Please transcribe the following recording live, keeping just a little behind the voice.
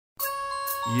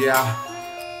Yeah,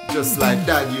 just like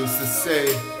Dad used to say,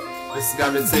 just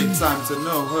gotta take time to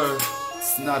know her.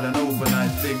 It's not an overnight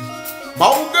thing.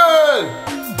 Mogul!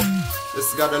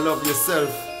 Just gotta love yourself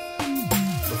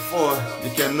before you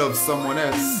can love someone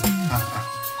else.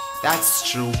 That's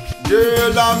true.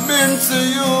 Girl, I'm into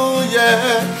you,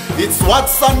 yeah. It's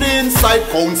what's on the inside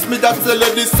counts me. That tell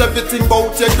you this everything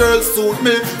about your girl suit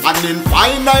me. And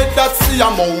infinite, that's the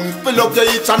amount. Fill up your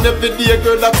each and every day,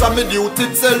 girl, that's my duty.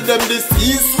 Tell them this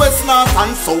east, west, north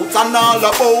and south and all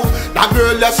about. That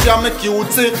girl, yeah, she a me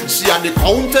cutie. She a the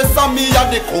countess and me a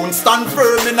the constant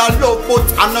firm in a love, but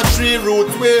on a tree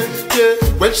root way, yeah.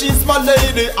 Well, she's my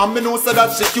lady, and me know say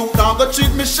that she cute. Now go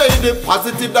treat me shady,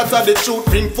 positive, that's a the truth.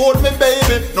 Bring forth me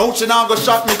baby, now she now go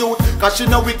shot me dude. Cause she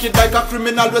no wicked like a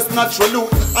criminal with natural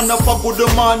loot. And if a good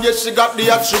man, yes she got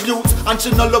the attribute. And she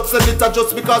no love Senita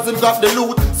just because him got the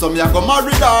loot. So me a go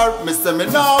marry her, me say me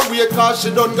now wait. Cause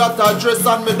she done got her dress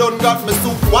and me done got me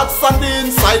suit. What's on the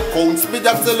inside counts me,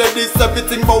 that tell you this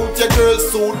everything about your girl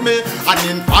suit me. And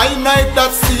infinite,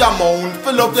 that's the amount.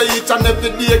 Fill up your each and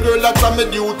every day, girl, that's my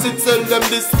duty. Tell them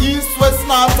this east, west,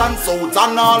 north and south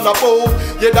and all about.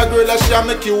 Yeah, that girl she a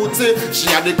me cutie. She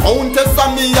a the countess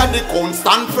and me a the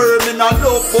constant firm in a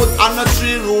love, but on a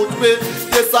tree root way.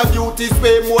 Yes, her beauty's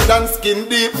way more than skin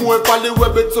deep. More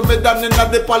polywebby to me than in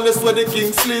the palace where the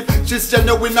king sleep. She's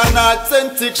genuine and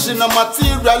authentic, she no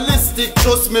materialistic.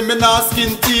 Trust me, me not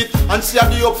skin teeth. And she a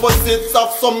the opposites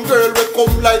of some girl we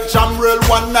come like jam roll.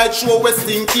 One night show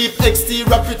westing keep.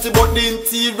 Exterior pretty but the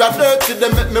interior dirty.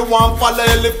 They make me want follow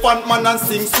elephant man and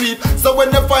sing sweet. So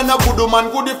when you find a good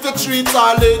woman, good if you treat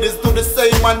all ladies do the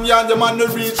same man, yeah, the man to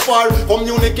reach far.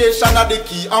 Communication are the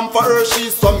key, and for her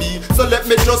she's for me. So let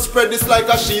me just spread this like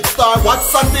a sheet star.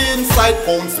 What's on the inside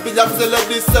counts me, I tell you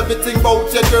this everything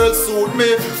about your girl suit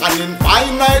me. And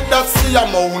infinite, that's the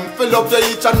amount. Fill up your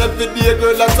each and every day,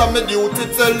 girl, that's my duty.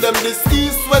 Tell them this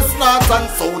east, west, north and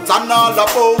south and all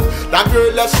about. That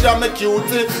girl, she a me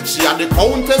cutie. She a the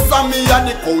countess and me a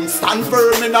the constant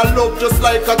firm in a love, just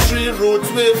like a tree root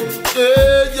way.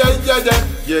 Yeah, yeah, yeah, yeah.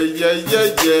 Yeah, yeah, yeah,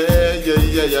 yeah, yeah,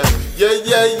 yeah, yeah. Yeah,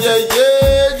 yeah, yeah, yeah,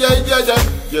 yeah, yeah, yeah.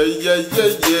 Yeah, yeah, yeah,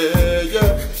 yeah, yeah.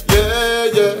 Yeah,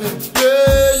 yeah, yeah,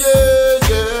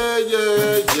 yeah,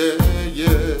 yeah, yeah,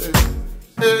 yeah.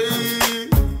 Hey,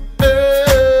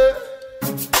 hey.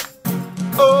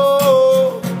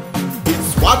 Oh,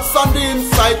 it's what's on the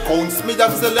inside counts me,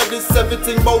 that tell you this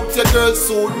everything about your girl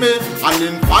suit me. And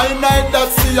infinite,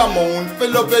 that's the amount.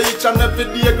 Fill up your each and every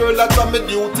day, girl, that's my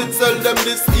duty. Tell them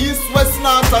this east, west,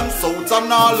 north and south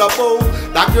and all about.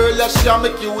 That girl, yeah, she a me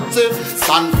cutie.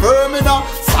 Stand firm in her,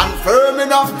 stand firm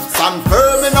in her, stand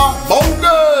firm in her.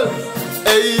 Mogul!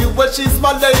 Hey, well she's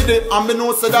my lady, and me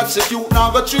know say that she cute.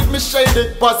 Now go treat me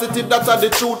shady, positive, that's a the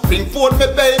truth. Bring forth me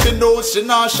baby, no she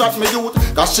not shot me youth.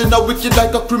 Cause she no wicked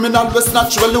like a criminal with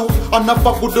natural loot. And if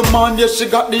a good man, yeah she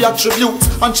got the attributes.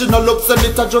 And she no love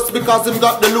Senita just because him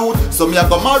got the loot. So me a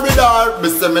go marry her, me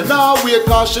say me now wait.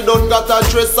 Cause she done got her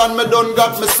dress and me done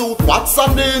got me suit. What's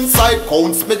on the inside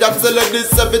counts me, that tell you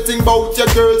this everything about your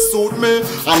girl suit me.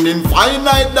 And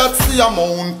infinite, that's the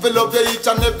amount. Fill up your each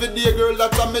and every day, girl,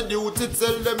 that's a me duty.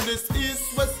 Tell them this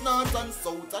east, west, north and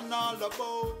south and all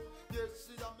about. Yes,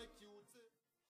 she a me